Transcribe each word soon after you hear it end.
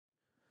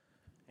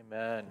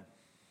Amen.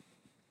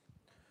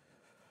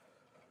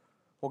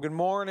 Well, good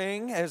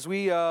morning. As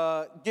we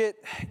get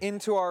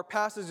into our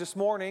passage this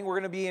morning, we're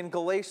going to be in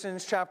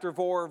Galatians chapter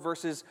 4,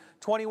 verses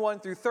 21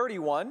 through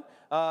 31.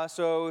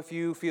 So if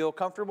you feel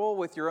comfortable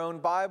with your own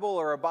Bible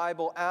or a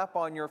Bible app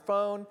on your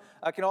phone,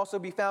 it can also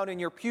be found in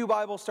your Pew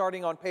Bible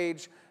starting on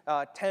page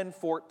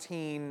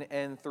 1014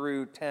 and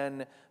through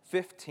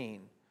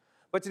 1015.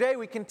 But today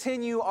we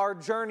continue our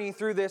journey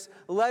through this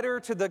letter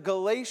to the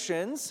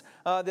Galatians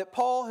that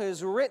Paul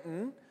has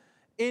written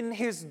in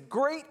his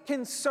great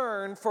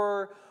concern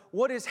for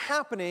what is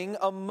happening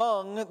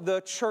among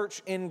the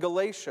church in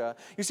Galatia.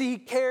 You see, he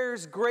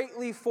cares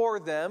greatly for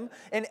them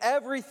and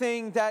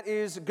everything that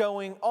is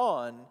going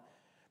on.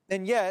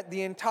 And yet,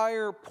 the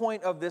entire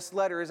point of this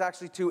letter is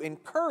actually to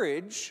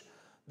encourage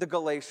the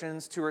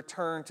Galatians to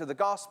return to the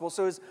gospel.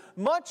 So as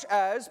much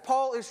as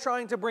Paul is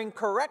trying to bring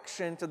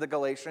correction to the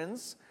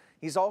Galatians,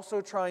 he's also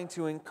trying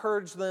to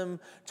encourage them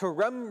to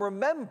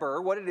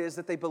remember what it is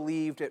that they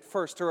believed at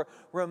first, to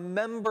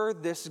remember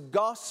this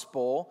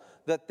gospel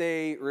that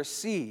they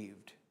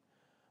received.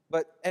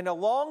 And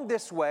along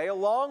this way,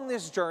 along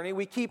this journey,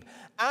 we keep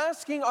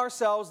asking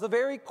ourselves the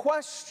very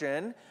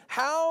question,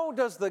 how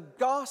does the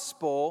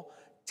gospel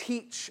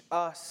teach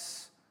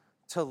us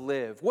to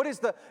live? What is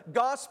the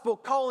gospel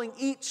calling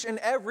each and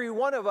every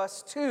one of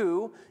us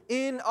to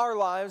in our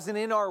lives and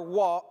in our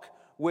walk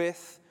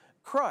with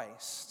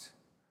Christ?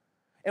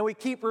 And we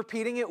keep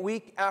repeating it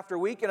week after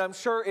week, and I'm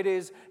sure it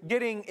is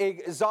getting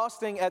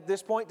exhausting at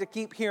this point to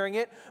keep hearing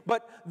it.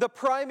 But the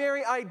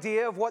primary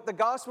idea of what the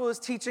gospel is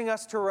teaching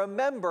us to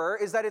remember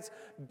is that it's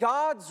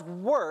God's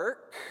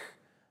work,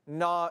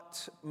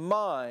 not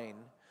mine.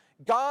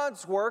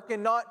 God's work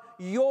and not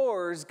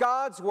yours.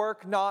 God's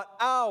work, not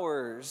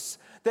ours.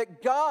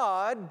 That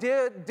God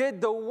did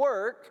the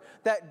work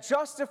that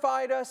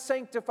justified us,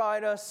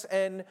 sanctified us,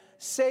 and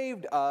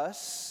saved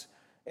us.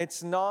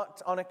 It's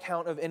not on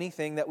account of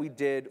anything that we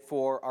did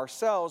for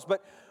ourselves.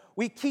 But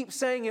we keep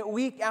saying it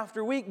week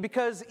after week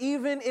because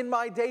even in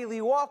my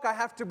daily walk, I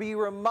have to be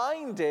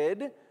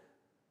reminded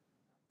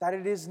that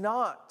it is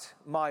not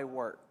my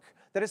work.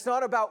 That it's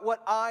not about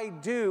what I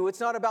do. It's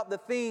not about the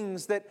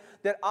things that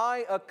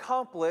I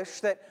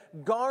accomplish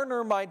that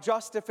garner my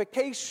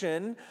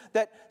justification,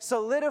 that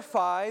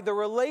solidify the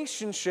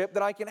relationship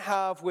that I can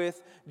have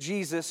with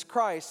Jesus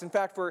Christ. In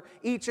fact, for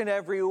each and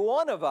every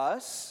one of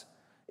us,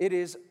 it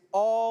is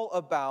all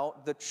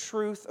about the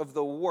truth of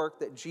the work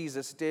that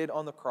Jesus did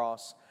on the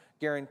cross,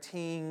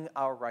 guaranteeing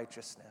our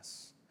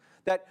righteousness.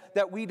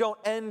 That we don't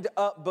end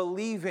up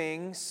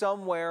believing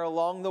somewhere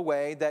along the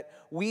way that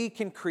we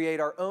can create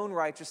our own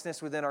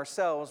righteousness within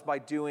ourselves by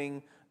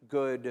doing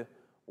good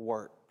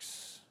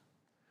works.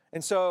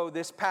 And so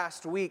this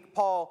past week,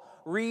 Paul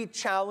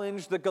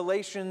re-challenged the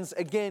Galatians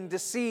again to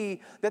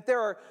see that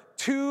there are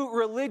two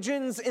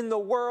religions in the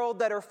world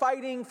that are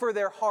fighting for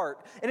their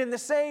heart. And in the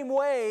same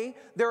way,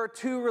 there are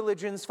two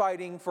religions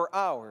fighting for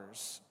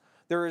ours.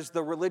 There is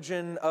the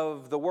religion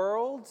of the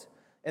world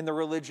and the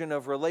religion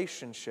of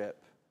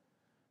relationship.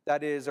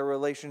 That is a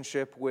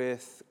relationship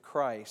with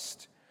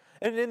Christ.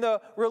 And in the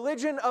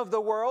religion of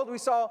the world, we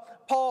saw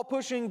Paul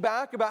pushing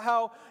back about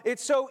how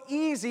it's so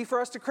easy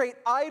for us to create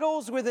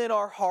idols within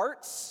our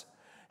hearts,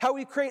 how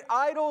we create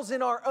idols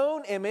in our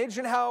own image,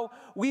 and how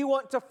we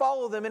want to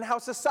follow them, and how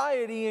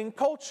society and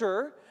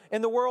culture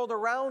and the world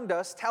around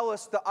us tell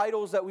us the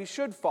idols that we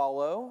should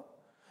follow.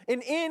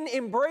 And in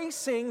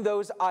embracing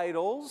those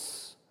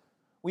idols,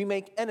 we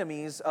make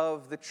enemies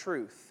of the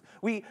truth.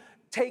 We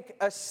take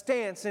a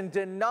stance and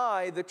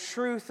deny the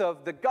truth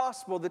of the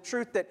gospel, the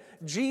truth that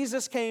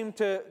Jesus came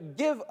to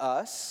give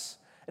us,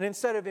 and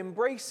instead of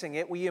embracing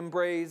it, we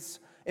embrace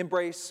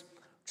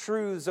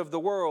truths of the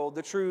world,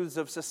 the truths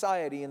of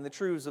society, and the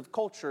truths of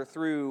culture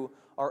through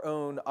our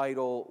own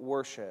idol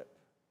worship.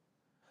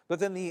 But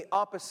then the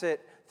opposite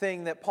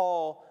thing that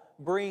Paul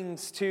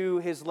brings to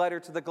his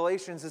letter to the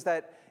Galatians is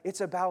that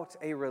it's about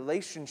a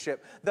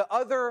relationship. The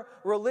other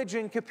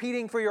religion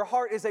competing for your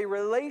heart is a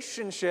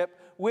relationship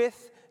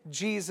with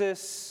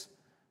Jesus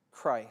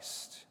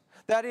Christ.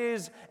 That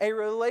is a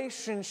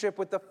relationship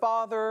with the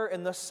Father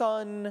and the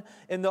Son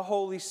and the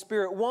Holy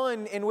Spirit,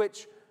 one in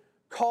which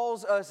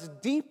calls us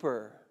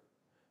deeper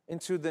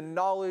into the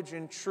knowledge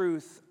and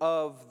truth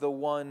of the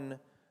one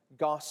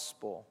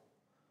gospel.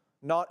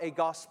 Not a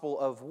gospel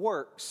of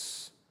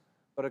works,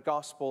 but a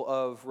gospel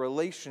of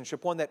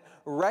relationship, one that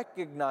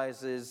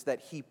recognizes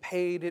that He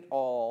paid it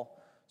all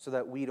so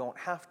that we don't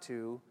have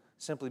to,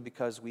 simply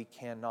because we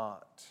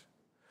cannot.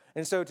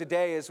 And so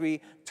today, as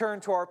we turn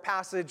to our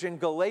passage in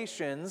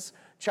Galatians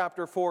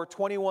chapter 4,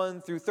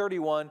 21 through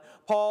 31,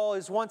 Paul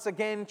is once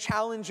again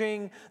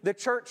challenging the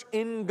church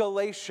in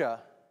Galatia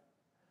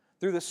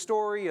through the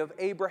story of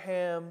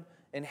Abraham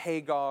and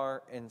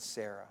Hagar and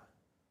Sarah.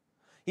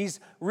 He's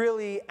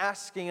really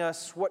asking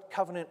us, what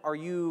covenant are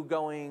you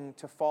going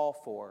to fall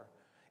for?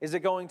 Is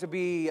it going to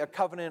be a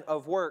covenant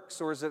of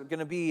works, or is it going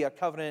to be a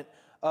covenant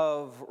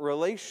of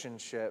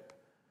relationship?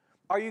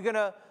 Are you going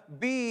to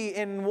be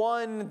in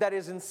one that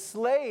is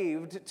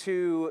enslaved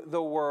to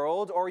the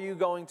world, or are you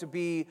going to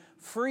be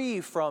free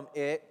from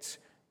it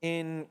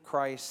in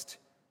Christ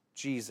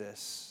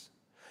Jesus?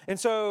 And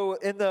so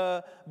in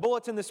the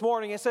bulletin this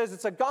morning, it says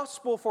it's a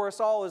gospel for us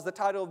all is the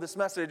title of this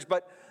message.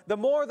 But the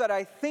more that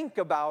I think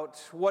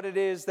about what it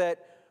is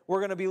that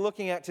we're going to be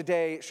looking at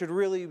today, it should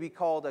really be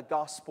called a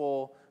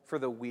gospel for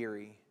the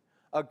weary.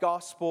 A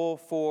gospel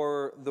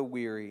for the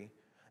weary.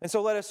 And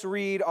so let us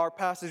read our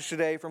passage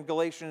today from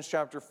Galatians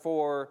chapter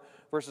 4,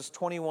 verses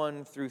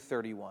 21 through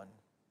 31.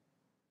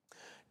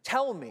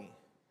 Tell me,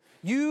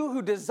 you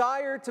who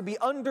desire to be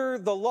under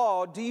the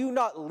law, do you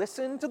not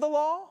listen to the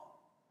law?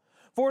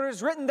 For it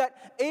is written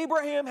that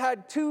Abraham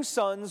had 2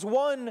 sons,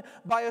 one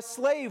by a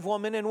slave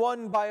woman and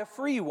one by a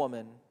free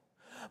woman.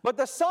 But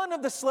the son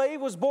of the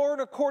slave was born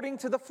according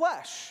to the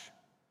flesh,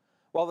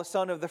 while the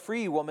son of the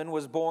free woman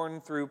was born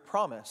through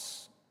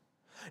promise.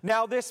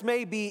 Now this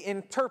may be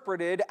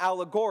interpreted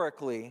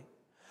allegorically.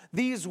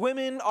 These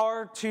women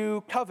are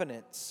 2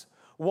 covenants.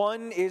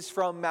 One is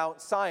from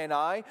Mount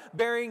Sinai,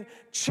 bearing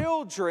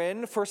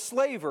children for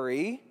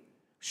slavery.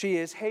 She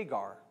is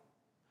Hagar.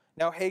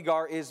 Now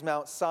Hagar is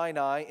Mount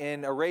Sinai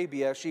in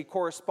Arabia. She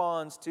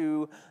corresponds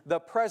to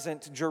the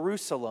present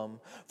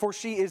Jerusalem, for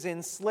she is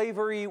in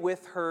slavery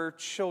with her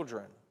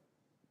children.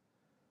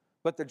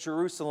 But the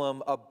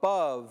Jerusalem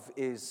above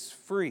is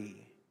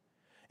free,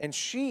 and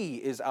she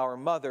is our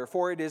mother,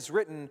 for it is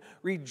written,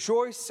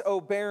 Rejoice, O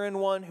barren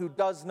one who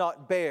does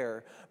not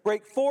bear.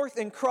 Break forth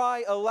and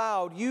cry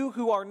aloud, you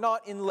who are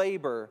not in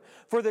labor.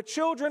 For the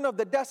children of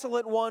the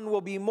desolate one will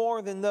be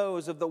more than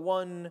those of the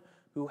one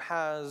who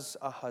has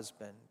a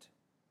husband.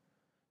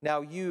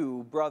 Now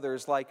you,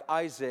 brothers, like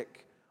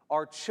Isaac,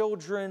 are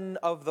children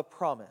of the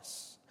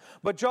promise.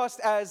 But just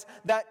as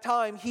that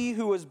time he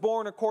who was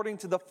born according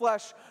to the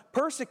flesh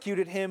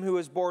persecuted him who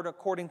was born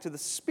according to the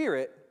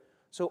Spirit,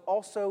 so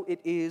also it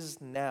is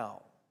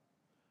now.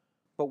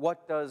 But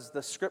what does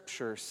the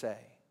Scripture say?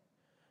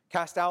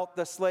 Cast out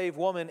the slave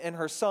woman and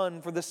her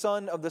son, for the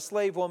son of the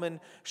slave woman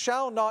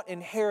shall not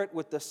inherit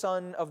with the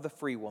son of the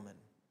free woman.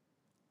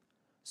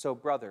 So,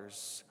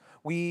 brothers,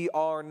 we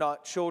are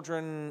not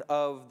children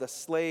of the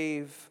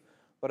slave,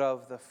 but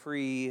of the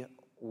free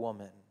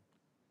woman.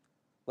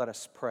 Let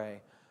us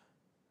pray.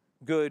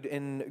 Good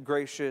and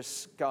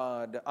gracious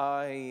God,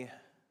 I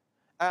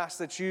ask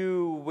that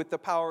you, with the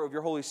power of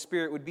your Holy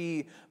Spirit, would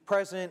be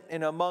present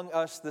and among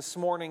us this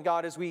morning.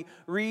 God, as we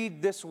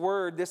read this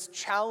word, this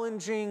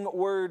challenging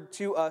word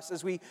to us,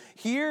 as we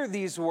hear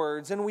these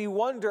words and we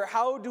wonder,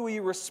 how do we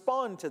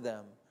respond to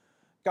them?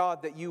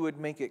 God, that you would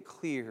make it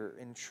clear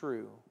and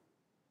true.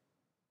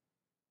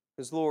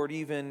 Because, Lord,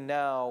 even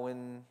now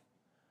in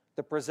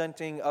the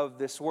presenting of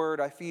this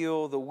word, I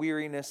feel the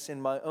weariness in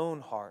my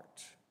own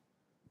heart.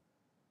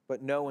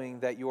 But knowing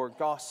that your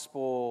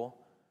gospel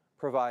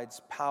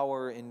provides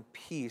power and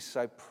peace,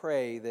 I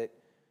pray that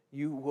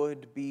you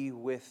would be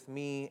with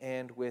me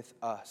and with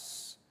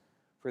us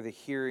for the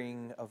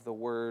hearing of the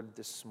word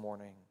this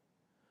morning.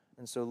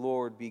 And so,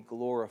 Lord, be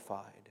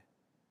glorified.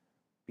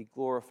 Be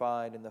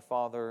glorified in the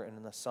Father and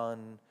in the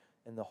Son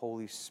and the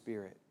Holy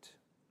Spirit.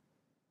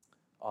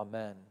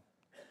 Amen.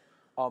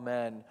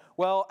 Amen.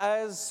 Well,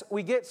 as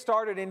we get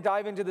started and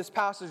dive into this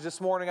passage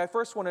this morning, I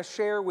first want to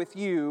share with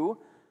you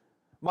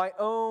my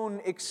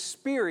own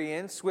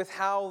experience with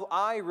how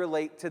I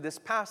relate to this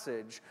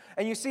passage.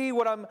 And you see,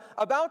 what I'm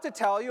about to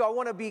tell you, I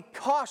want to be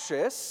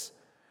cautious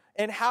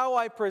in how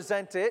I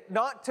present it,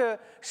 not to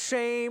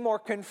shame or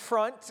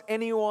confront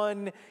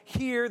anyone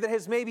here that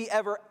has maybe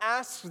ever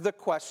asked the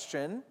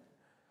question,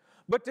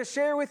 but to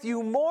share with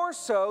you more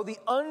so the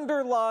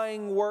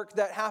underlying work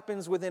that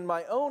happens within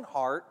my own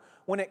heart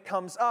when it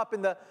comes up,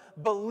 and the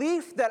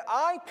belief that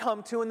I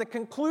come to and the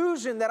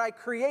conclusion that I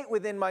create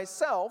within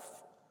myself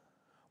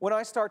when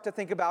I start to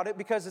think about it,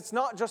 because it's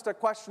not just a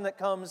question that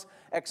comes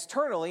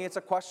externally, it's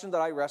a question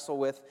that I wrestle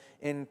with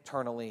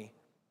internally.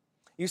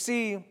 You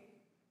see,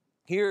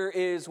 here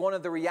is one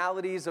of the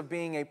realities of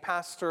being a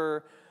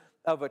pastor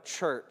of a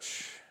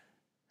church,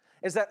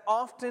 is that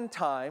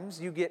oftentimes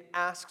you get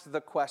asked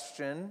the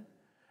question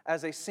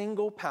as a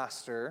single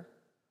pastor,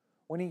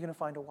 when are you going to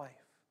find a wife?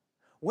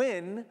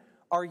 When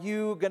are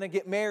you going to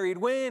get married?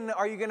 When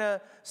are you going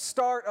to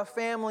start a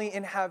family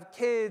and have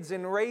kids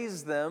and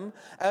raise them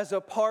as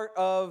a part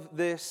of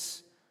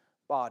this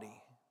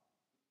body?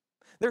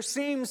 There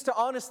seems to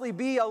honestly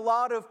be a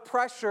lot of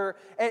pressure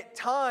at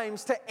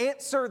times to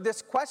answer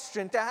this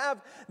question, to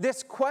have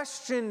this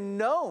question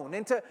known,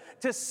 and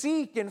to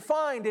seek and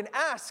find and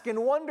ask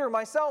and wonder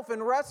myself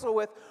and wrestle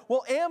with,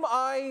 well, am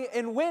I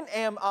and when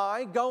am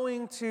I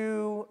going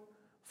to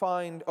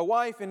find a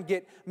wife and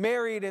get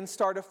married and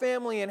start a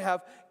family and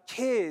have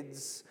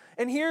kids?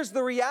 And here's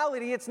the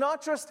reality. It's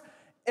not just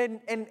an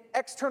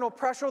external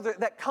pressure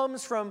that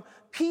comes from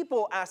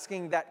people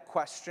asking that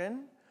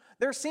question.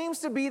 There seems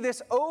to be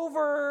this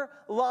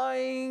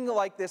overlying,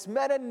 like this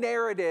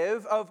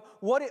meta-narrative of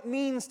what it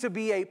means to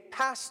be a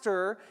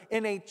pastor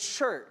in a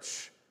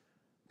church.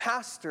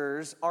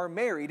 Pastors are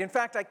married. In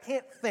fact, I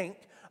can't think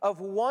of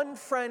one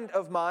friend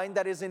of mine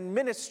that is in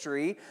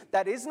ministry,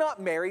 that is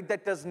not married,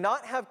 that does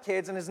not have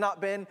kids, and has not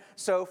been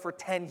so for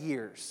 10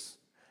 years.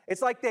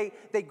 It's like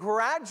they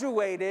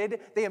graduated,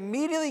 they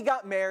immediately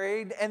got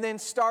married, and then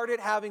started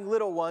having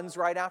little ones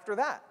right after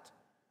that.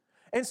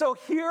 And so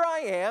here I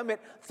am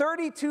at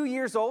 32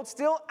 years old,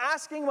 still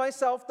asking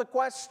myself the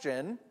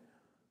question,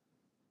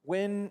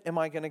 when am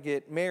I going to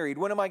get married?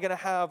 When am I going to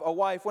have a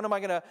wife? When am I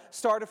going to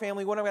start a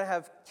family? When am I going to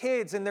have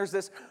kids? And there's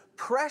this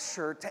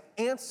pressure to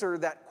answer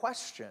that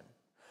question.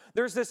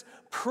 There's this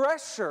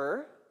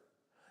pressure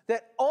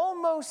that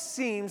almost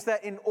seems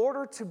that in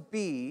order to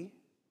be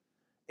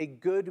a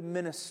good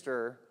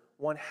minister,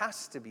 one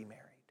has to be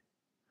married.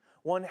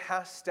 One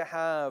has to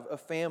have a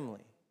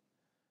family.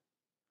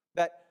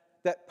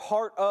 That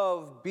part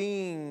of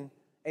being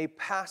a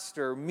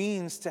pastor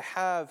means to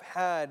have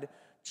had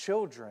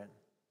children,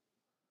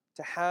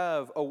 to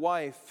have a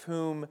wife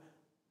whom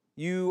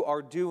you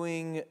are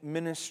doing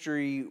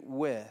ministry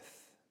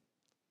with.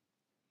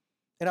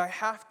 And I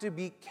have to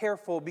be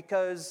careful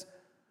because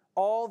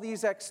all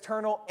these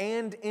external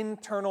and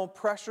internal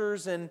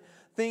pressures and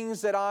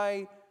things that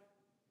I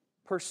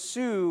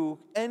pursue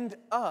end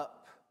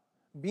up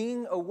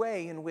being a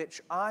way in which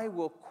I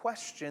will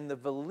question the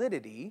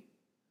validity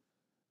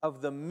of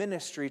the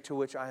ministry to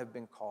which I have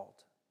been called.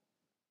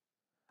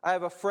 I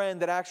have a friend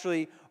that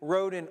actually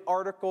wrote an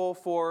article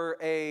for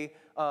a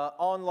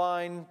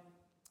online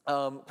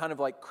kind of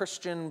like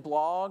Christian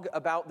blog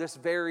about this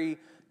very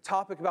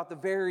topic, about the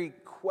very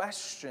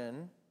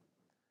question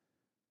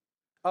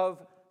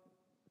of,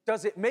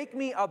 does it make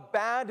me a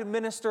bad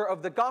minister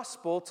of the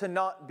gospel to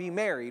not be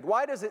married?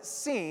 Why does it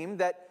seem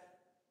that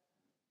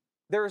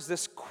there's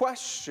this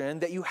question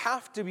that you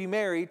have to be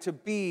married to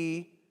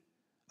be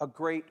a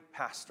great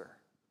pastor?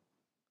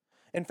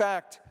 In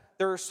fact,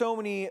 there are so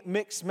many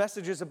mixed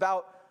messages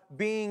about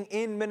being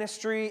in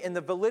ministry and the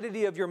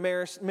validity of your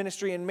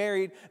ministry and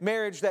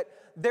marriage that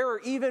there are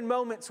even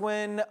moments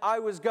when I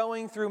was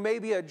going through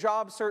maybe a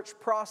job search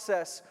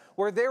process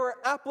where there were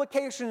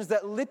applications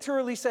that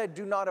literally said,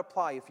 do not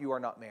apply if you are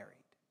not married.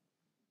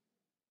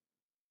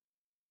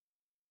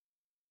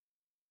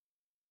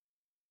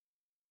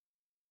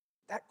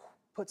 That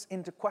puts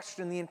into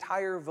question the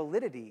entire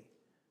validity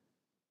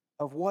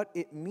of what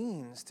it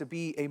means to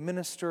be a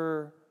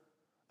minister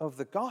of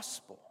the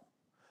gospel.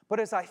 But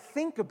as I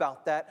think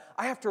about that,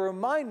 I have to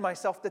remind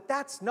myself that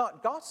that's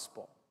not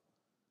gospel.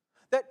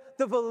 That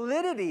the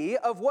validity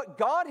of what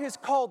God has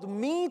called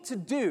me to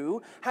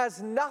do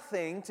has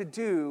nothing to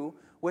do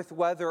with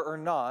whether or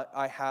not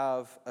I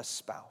have a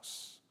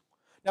spouse.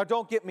 Now,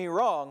 don't get me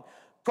wrong.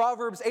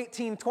 Proverbs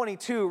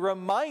 18:22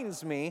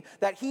 reminds me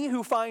that he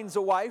who finds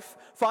a wife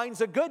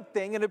finds a good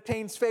thing and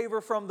obtains favor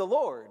from the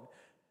Lord.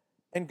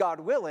 And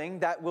God willing,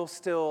 that will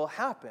still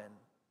happen.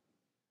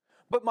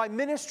 But my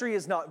ministry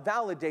is not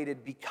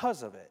validated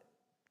because of it.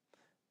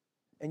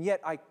 And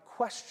yet I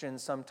question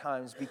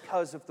sometimes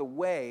because of the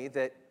way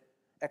that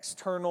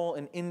external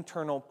and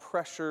internal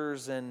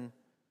pressures and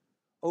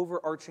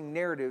overarching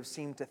narratives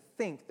seem to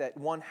think that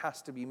one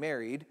has to be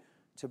married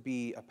to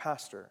be a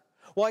pastor.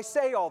 Well, I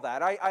say all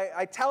that.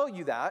 I tell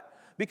you that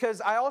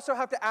because I also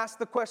have to ask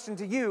the question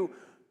to you,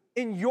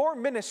 in your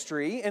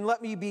ministry, and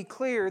let me be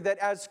clear that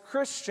as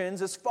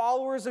Christians, as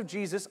followers of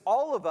Jesus,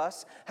 all of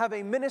us have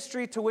a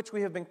ministry to which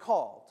we have been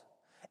called.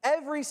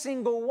 Every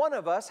single one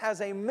of us has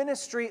a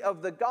ministry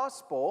of the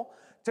gospel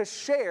to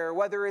share,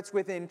 whether it's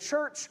within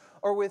church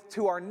or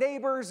to our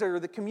neighbors or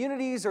the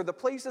communities or the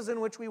places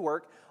in which we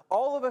work.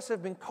 All of us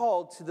have been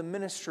called to the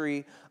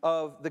ministry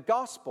of the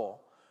gospel.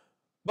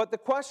 But the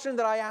question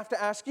that I have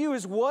to ask you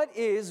is, what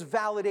is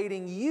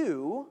validating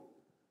you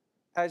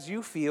as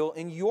you feel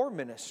in your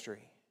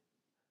ministry?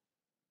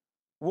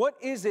 What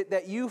is it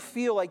that you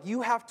feel like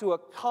you have to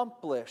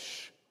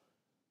accomplish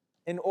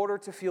in order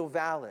to feel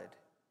valid?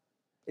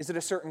 Is it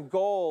a certain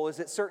goal? Is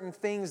it certain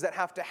things that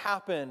have to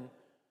happen?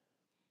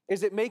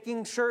 Is it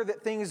making sure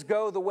that things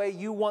go the way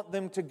you want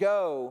them to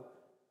go?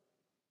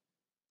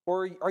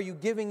 Or are you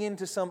giving in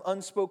to some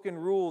unspoken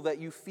rule that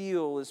you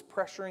feel is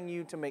pressuring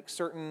you to make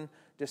certain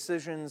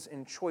decisions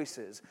and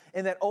choices?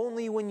 And that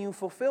only when you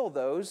fulfill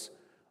those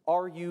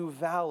are you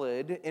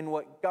valid in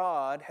what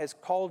God has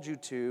called you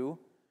to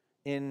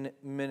in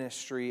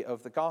ministry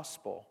of the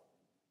gospel.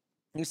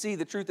 You see,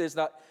 the truth is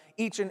that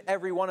each and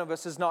every one of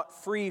us is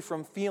not free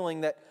from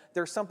feeling that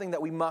there's something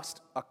that we must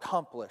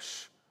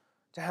accomplish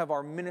to have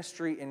our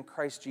ministry in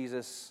Christ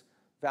Jesus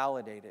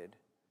validated.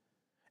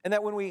 And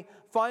that when we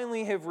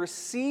finally have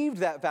received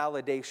that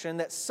validation,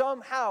 that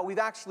somehow we've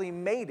actually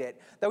made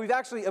it, that we've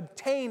actually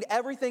obtained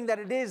everything that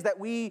it is that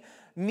we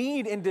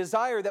need and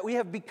desire, that we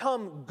have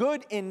become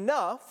good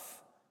enough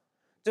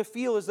to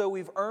feel as though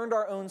we've earned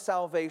our own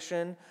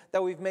salvation,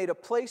 that we've made a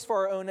place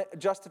for our own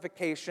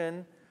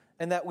justification,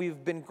 and that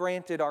we've been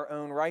granted our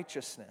own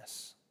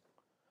righteousness.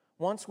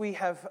 Once we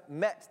have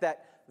met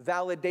that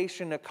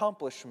validation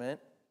accomplishment,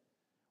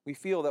 we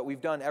feel that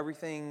we've done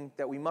everything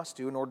that we must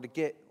do in order to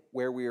get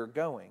where we are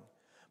going.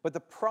 But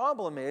the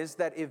problem is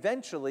that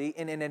eventually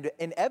and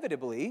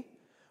inevitably,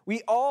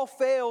 We all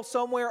fail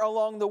somewhere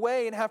along the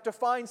way and have to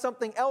find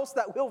something else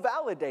that will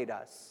validate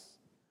us.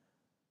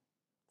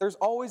 There's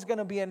always going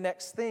to be a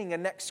next thing, a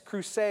next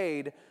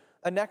crusade,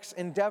 a next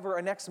endeavor,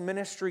 a next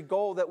ministry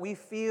goal that we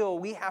feel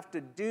we have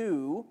to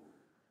do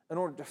in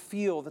order to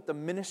feel that the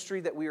ministry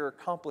that we are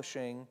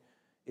accomplishing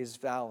is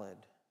valid.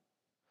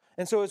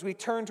 And so as we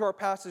turn to our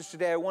passage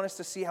today, I want us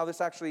to see how this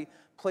actually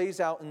plays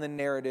out in the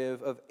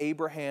narrative of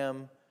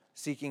Abraham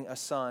seeking a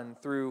son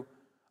through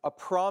a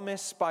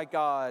promise by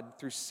God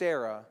through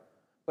Sarah,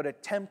 but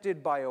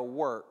attempted by a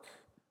work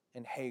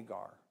in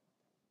Hagar.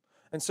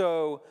 And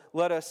so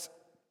let us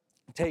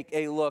take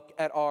a look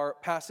at our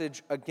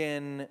passage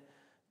again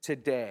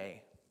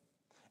today.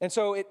 And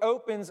so it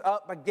opens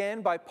up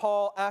again by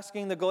Paul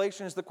asking the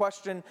Galatians the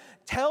question,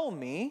 "Tell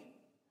me,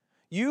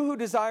 you who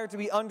desire to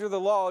be under the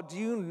law, do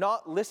you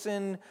not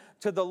listen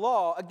to the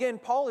law?" Again,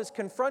 Paul is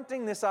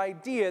confronting this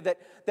idea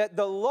that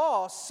the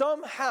law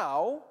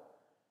somehow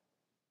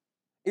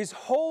is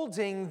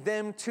holding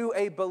them to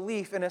a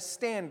belief and a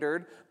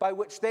standard by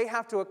which they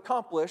have to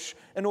accomplish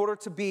in order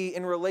to be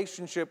in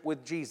relationship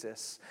with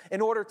Jesus,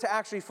 in order to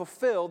actually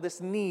fulfill this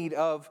need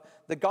of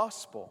the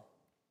gospel.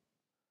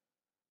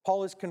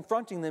 Paul is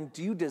confronting them.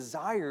 Do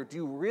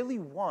you really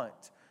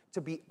want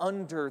to be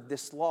under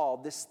this law,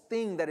 this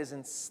thing that is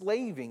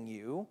enslaving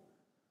you,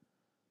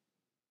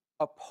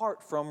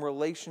 apart from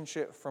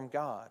relationship from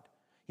God?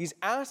 He's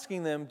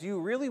asking them, do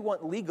you really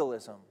want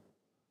legalism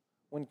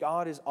when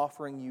God is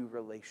offering you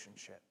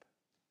relationship?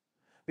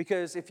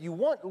 Because if you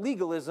want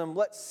legalism,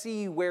 let's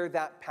see where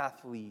that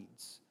path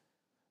leads.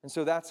 And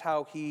so that's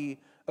how he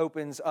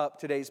opens up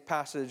today's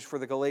passage for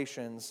the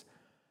Galatians.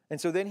 And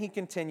so then he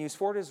continues,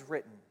 "For it is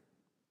written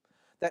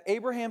that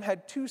Abraham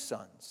had two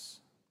sons,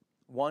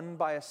 one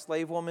by a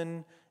slave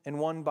woman and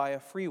one by a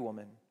free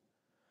woman.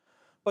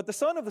 But the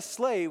son of the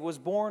slave was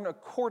born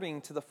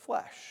according to the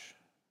flesh,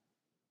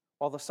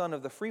 while the son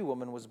of the free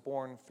woman was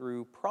born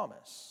through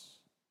promise.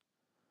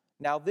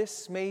 Now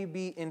this may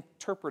be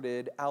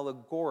interpreted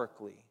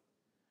allegorically.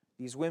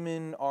 These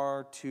women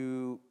are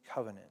two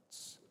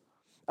covenants."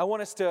 I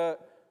want us to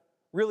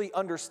really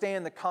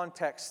understand the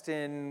context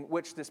in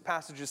which this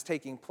passage is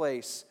taking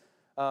place,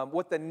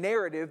 what the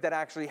narrative that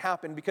actually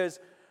happened, because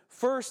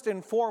first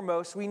and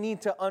foremost, we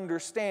need to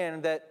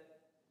understand that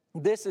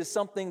this is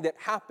something that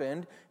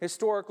happened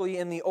historically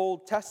in the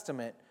Old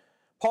Testament.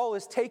 Paul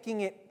is taking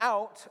it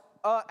out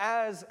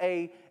as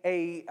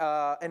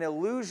an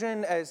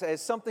illusion,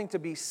 as something to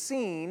be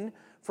seen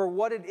for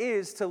what it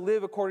is to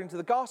live according to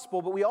the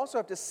gospel, but we also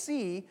have to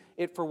see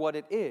it for what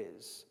it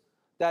is.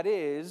 That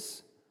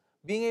is,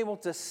 being able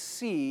to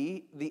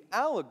see the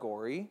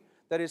allegory,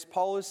 that is,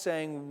 Paul is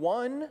saying,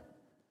 one,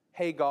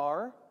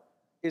 Hagar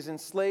is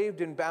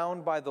enslaved and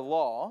bound by the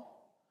law.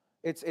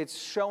 It's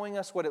showing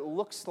us what it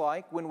looks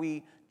like when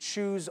we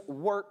choose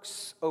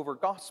works over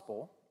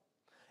gospel.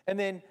 And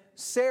then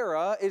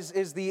Sarah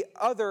is the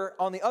other,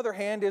 on the other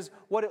hand, is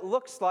what it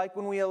looks like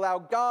when we allow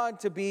God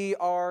to be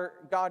our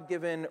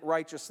God-given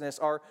righteousness,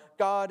 our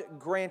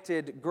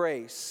God-granted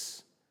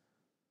grace.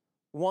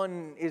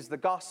 One is the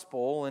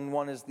gospel and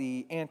one is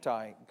the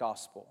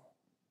anti-gospel.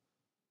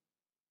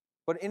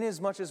 But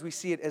inasmuch as we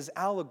see it as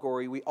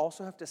allegory, we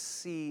also have to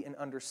see and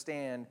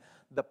understand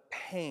the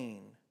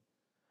pain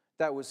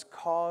that was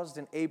caused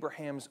in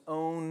Abraham's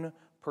own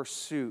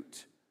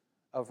pursuit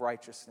of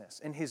righteousness,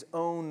 in his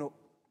own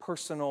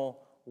personal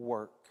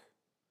work.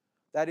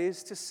 That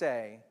is to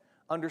say,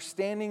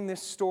 understanding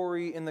this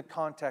story in the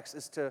context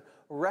is to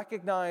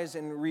recognize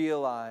and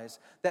realize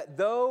that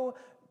though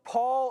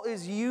Paul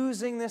is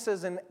using this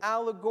as an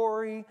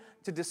allegory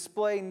to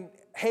display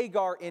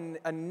Hagar in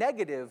a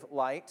negative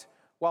light,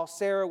 while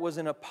Sarah was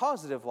in a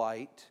positive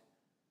light,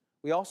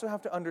 we also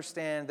have to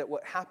understand that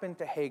what happened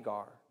to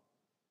Hagar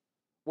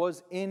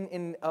was in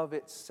and of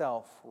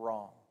itself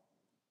wrong.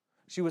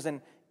 She was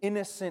an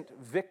innocent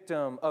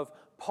victim of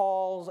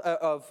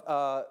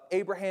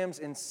Abraham's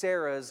and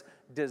Sarah's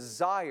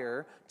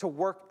desire to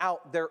work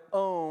out their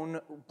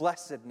own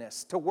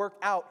blessedness, to work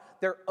out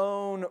their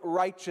own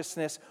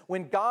righteousness.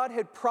 When God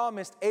had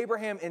promised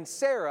Abraham and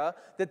Sarah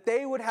that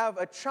they would have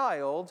a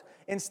child,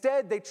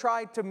 instead they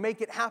tried to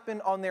make it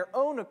happen on their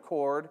own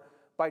accord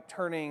by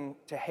turning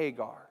to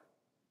Hagar.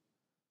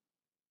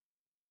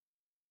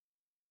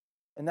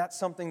 And that's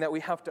something that we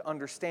have to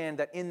understand,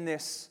 that in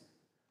this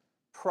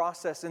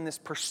process, in this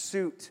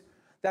pursuit,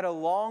 that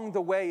along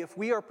the way, if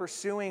we are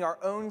pursuing our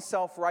own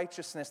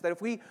self-righteousness, that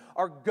if we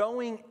are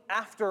going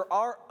after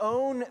our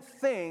own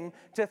thing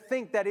to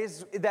think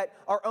that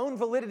our own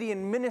validity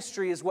in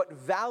ministry is what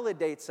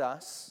validates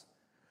us,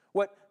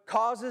 what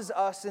causes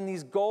us in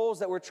these goals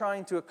that we're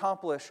trying to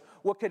accomplish,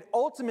 what could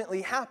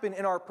ultimately happen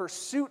in our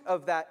pursuit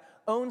of that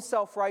own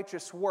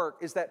self-righteous work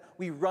is that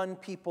we run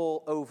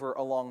people over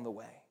along the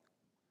way.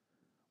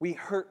 We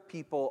hurt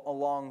people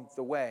along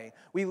the way.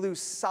 We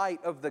lose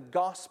sight of the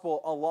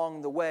gospel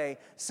along the way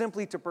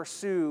simply to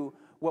pursue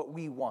what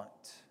we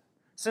want,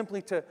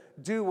 simply to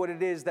do what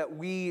it is that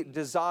we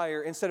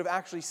desire instead of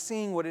actually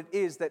seeing what it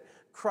is that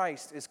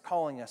Christ is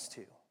calling us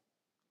to.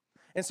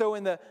 And so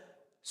in the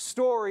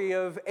story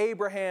of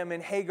Abraham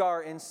and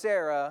Hagar and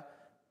Sarah,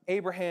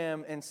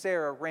 Abraham and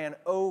Sarah ran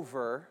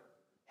over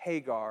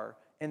Hagar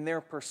in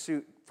their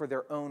pursuit for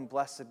their own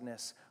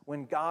blessedness,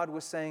 when God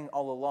was saying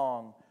all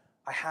along,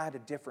 I had a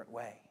different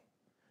way.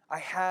 I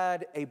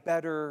had a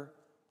better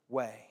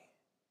way.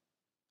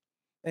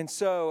 And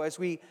so, as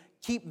we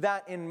keep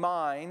that in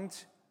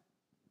mind,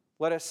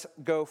 let us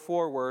go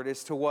forward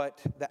as to what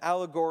the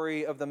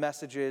allegory of the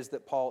message is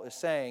that Paul is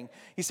saying.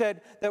 He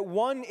said that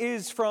one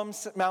is from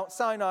Mount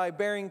Sinai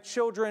bearing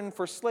children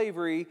for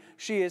slavery.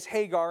 She is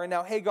Hagar, and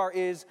now Hagar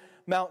is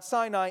Mount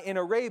Sinai in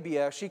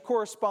Arabia. She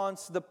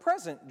corresponds to the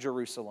present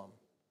Jerusalem,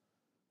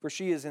 for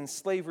she is in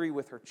slavery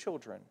with her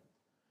children.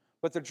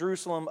 But the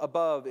Jerusalem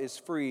above is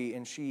free,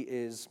 and she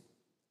is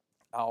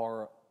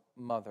our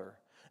mother.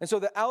 And so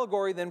the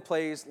allegory then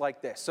plays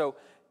like this. So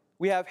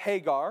we have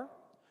Hagar,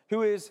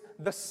 who is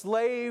the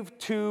slave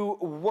to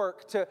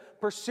work, to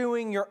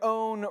pursuing your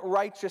own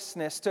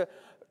righteousness, to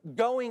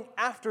going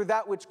after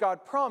that which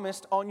God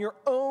promised on your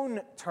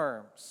own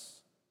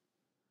terms.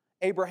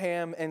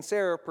 Abraham and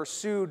Sarah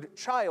pursued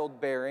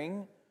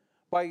childbearing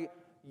by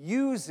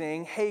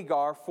using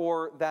Hagar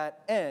for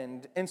that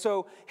end. And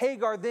so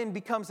Hagar then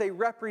becomes a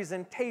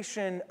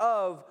representation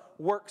of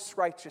works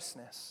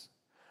righteousness,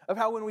 of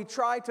how when we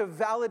try to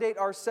validate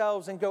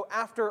ourselves and go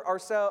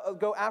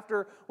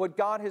after what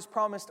God has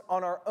promised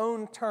on our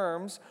own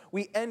terms,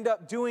 we end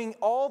up doing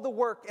all the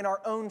work in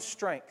our own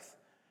strength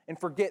and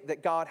forget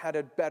that God had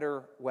a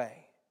better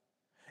way.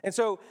 And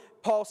so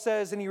Paul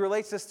says, and he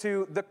relates this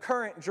to the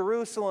current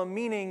Jerusalem,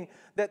 meaning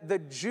that the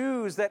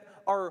Jews that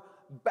are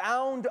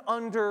bound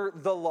under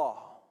the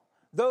law,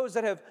 those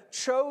that have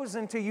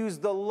chosen to use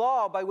the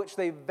law by which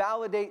they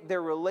validate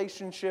their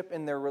relationship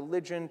and their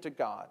religion to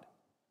God.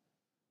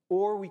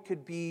 Or we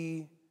could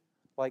be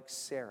like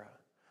Sarah,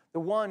 the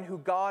one who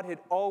God had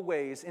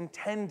always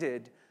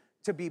intended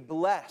to be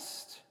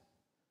blessed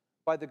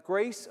by the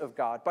grace of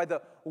God, by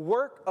the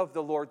work of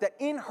the Lord, that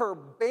in her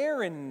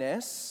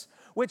barrenness,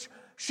 which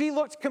she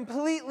looked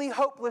completely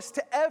hopeless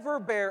to ever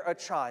bear a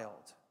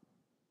child,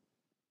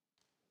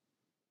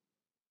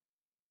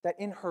 that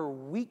in her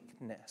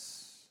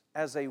weakness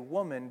as a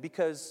woman,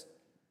 because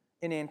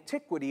in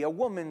antiquity, a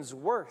woman's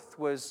worth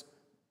was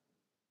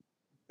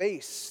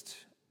based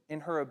in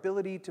her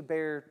ability to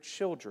bear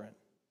children.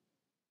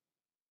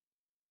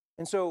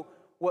 And so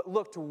what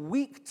looked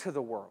weak to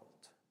the world,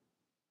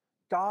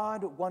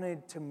 God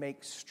wanted to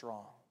make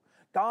strong.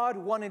 God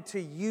wanted to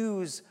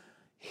use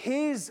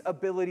His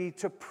ability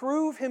to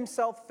prove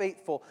Himself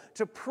faithful,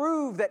 to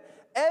prove that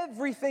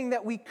everything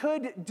that we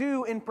could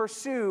do and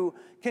pursue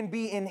can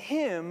be in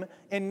Him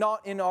and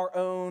not in our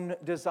own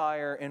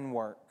desire and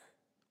work.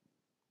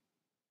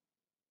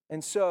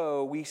 And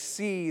so we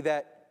see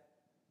that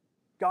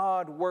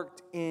God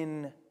worked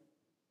in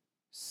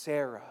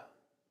Sarah,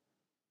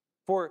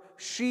 for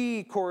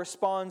she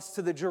corresponds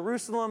to the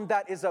Jerusalem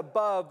that is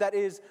above, that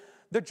is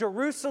the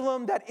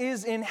Jerusalem that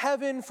is in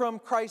heaven from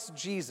Christ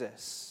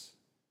Jesus,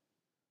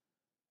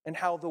 and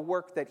how the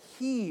work that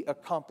He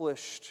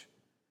accomplished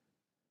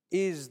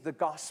is the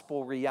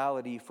gospel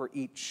reality for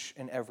each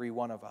and every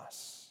one of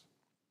us.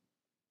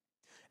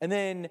 And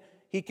then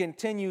he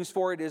continues,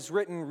 for it is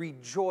written,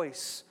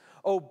 rejoice,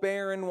 O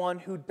barren one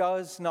who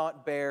does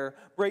not bear.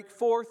 Break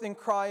forth and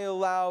cry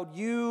aloud,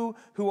 you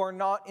who are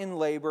not in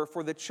labor,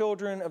 for the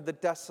children of the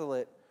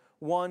desolate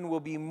one will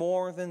be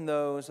more than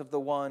those of the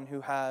one who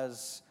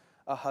has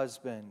a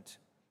husband,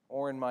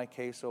 or in my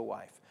case, a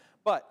wife.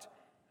 But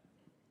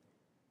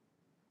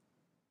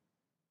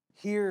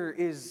here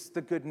is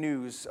the good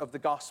news of the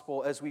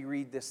gospel as we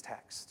read this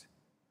text.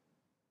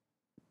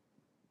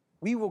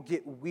 We will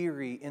get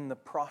weary in the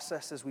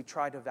process as we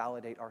try to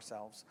validate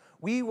ourselves.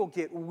 We will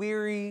get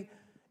weary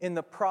in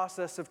the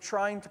process of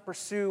trying to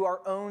pursue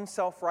our own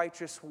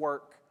self-righteous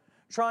work,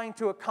 trying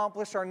to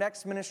accomplish our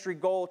next ministry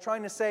goal,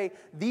 trying to say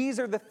these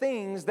are the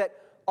things that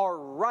are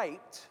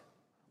right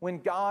when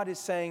God is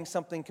saying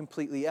something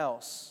completely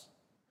else.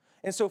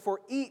 And so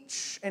for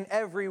each and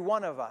every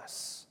one of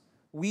us,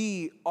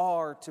 we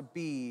are to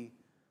be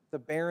the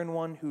barren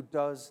one who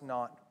does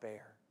not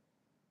bear.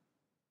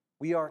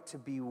 We are to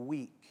be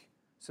weak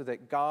so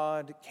that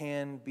God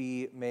can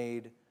be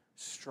made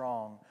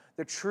strong.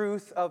 The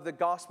truth of the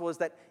gospel is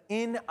that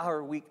in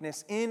our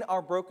weakness, in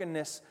our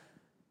brokenness,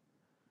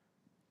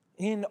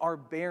 in our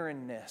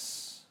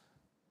barrenness,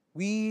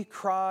 we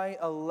cry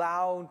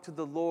aloud to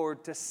the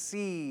Lord to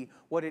see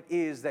what it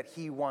is that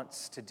He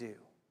wants to do.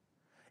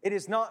 It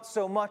is not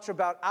so much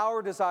about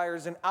our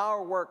desires and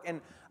our work and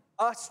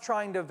us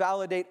trying to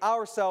validate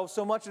ourselves,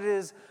 so much it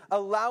is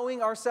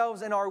allowing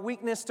ourselves in our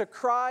weakness to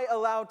cry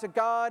aloud to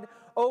God,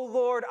 oh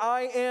Lord,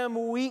 I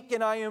am weak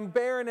and I am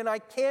barren and I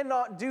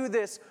cannot do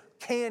this.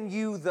 Can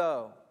you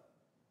though?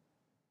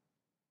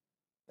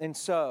 And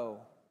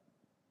so,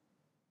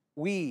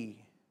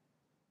 we,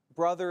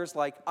 brothers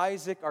like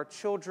Isaac, are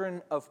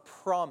children of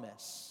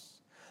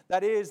promise.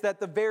 That is, that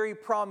the very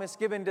promise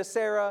given to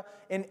Sarah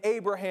and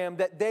Abraham,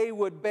 that they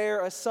would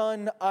bear a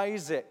son,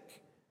 Isaac,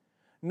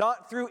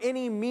 not through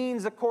any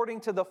means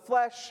according to the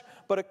flesh,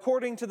 but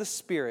according to the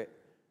Spirit.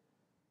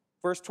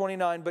 Verse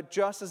 29, but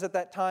just as at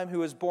that time who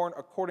was born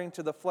according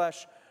to the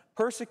flesh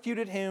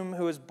persecuted him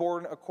who is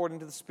born according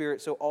to the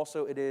Spirit, so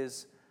also it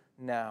is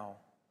now.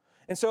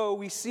 And so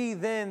we see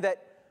then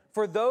that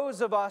for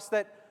those of us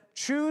that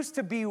choose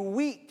to be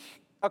weak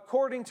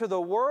according to the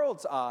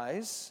world's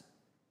eyes,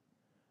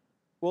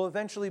 will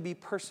eventually be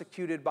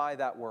persecuted by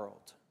that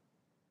world.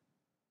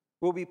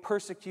 We'll be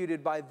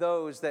persecuted by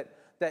those that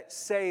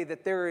say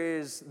that there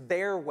is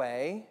their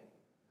way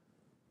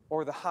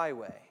or the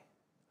highway.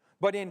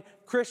 But in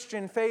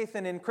Christian faith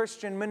and in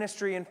Christian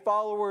ministry and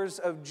followers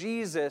of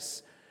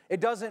Jesus, it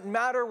doesn't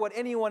matter what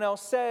anyone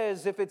else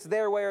says if it's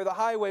their way or the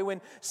highway,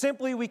 when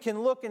simply we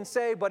can look and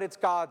say, but it's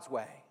God's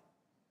way.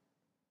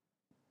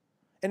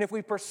 And if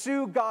we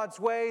pursue God's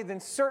way, then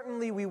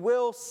certainly we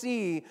will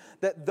see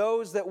that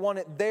those that want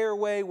it their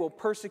way will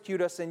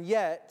persecute us. And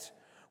yet,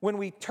 when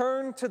we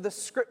turn to the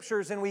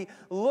Scriptures and we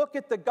look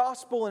at the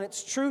gospel and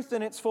its truth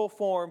in its full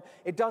form,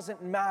 it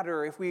doesn't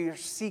matter if we are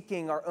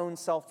seeking our own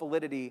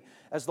self-validity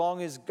as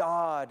long as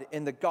God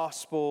in the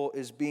gospel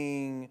is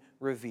being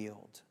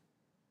revealed.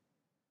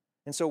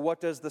 And so what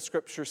does the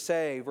Scripture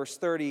say? Verse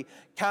 30,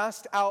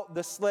 cast out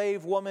the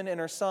slave woman and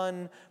her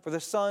son, for the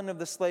son of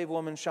the slave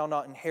woman shall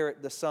not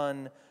inherit the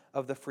son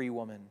of the free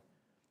woman.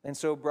 And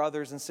so,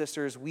 brothers and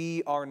sisters,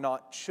 we are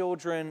not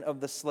children of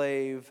the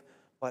slave,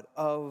 but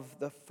of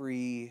the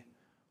free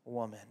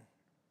woman.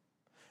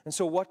 And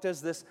so what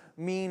does this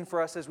mean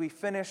for us as we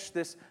finish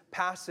this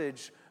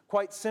passage?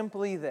 Quite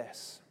simply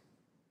this: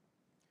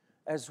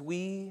 as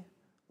we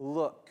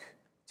look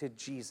to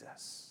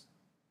Jesus,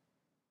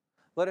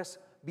 let us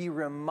be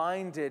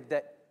reminded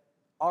that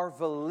our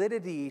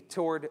validity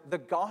toward the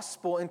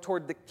gospel and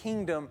toward the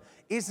kingdom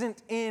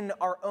isn't in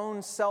our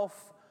own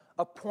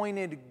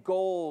self-appointed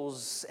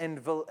goals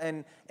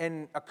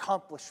and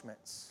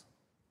accomplishments.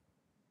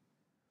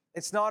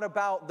 It's not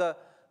about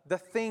the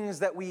things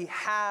that we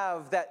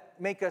have that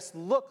make us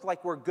look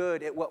like we're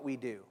good at what we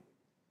do.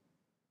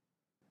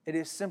 It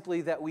is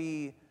simply that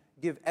we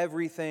give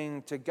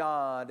everything to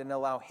God and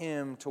allow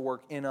Him to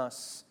work in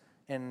us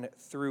and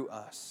through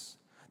us.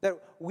 That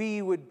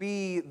we would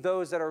be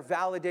those that are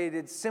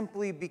validated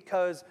simply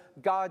because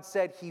God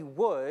said He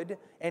would,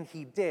 and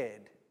He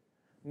did.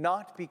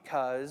 Not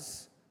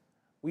because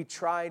we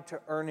tried to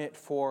earn it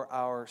for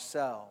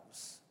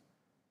ourselves.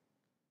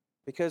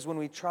 Because when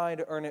we try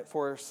to earn it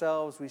for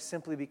ourselves, we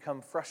simply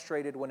become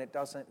frustrated when it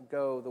doesn't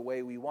go the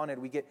way we wanted.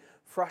 We get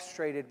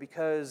frustrated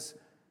because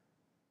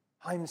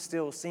I'm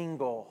still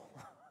single.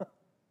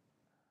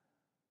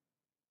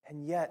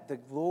 And yet the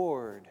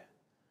Lord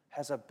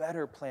has a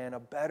better plan, a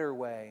better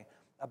way,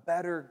 a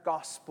better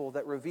gospel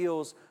that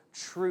reveals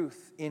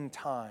truth in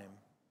time.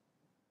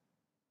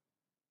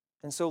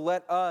 And so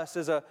let us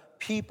as a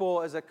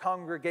people, as a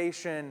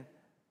congregation,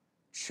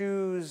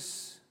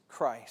 choose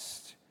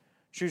Christ.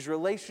 Choose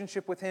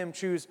relationship with Him.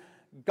 Choose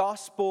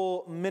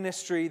gospel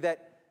ministry,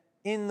 that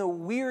in the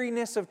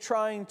weariness of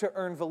trying to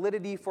earn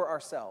validity for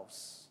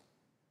ourselves,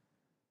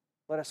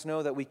 let us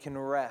know that we can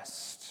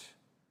rest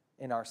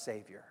in our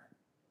Savior.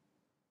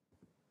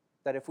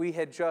 That if we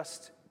had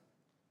just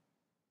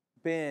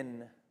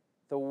been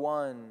the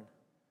one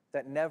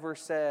that never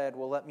said,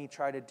 well, let me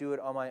try to do it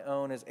on my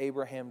own as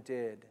Abraham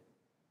did,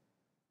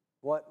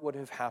 what would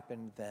have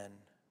happened then?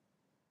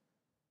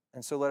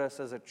 And so let us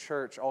as a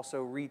church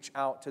also reach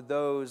out to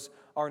those,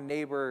 our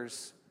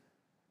neighbors,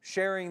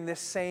 sharing this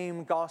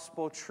same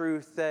gospel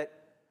truth that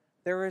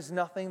there is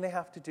nothing they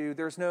have to do.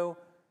 There's no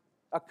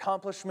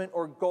accomplishment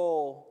or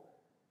goal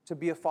to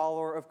be a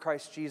follower of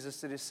Christ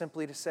Jesus. It is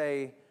simply to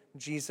say,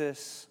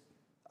 Jesus,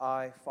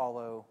 I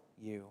follow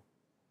you.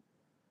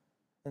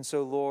 And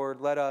so,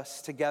 Lord, let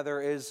us together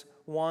as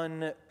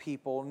one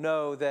people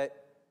know that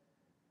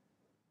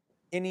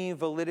any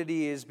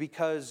validity is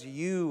because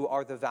you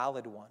are the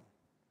valid one.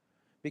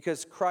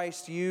 Because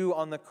Christ, you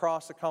on the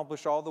cross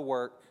accomplished all the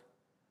work.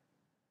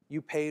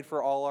 You paid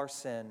for all our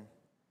sin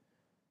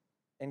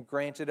and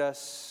granted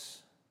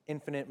us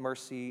infinite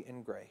mercy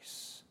and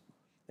grace.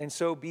 And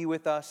so be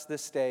with us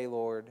this day,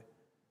 Lord,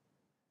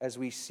 as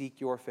we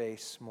seek your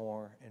face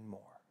more and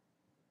more.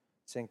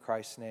 It's in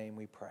Christ's name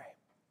we pray.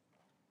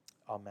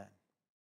 Amen.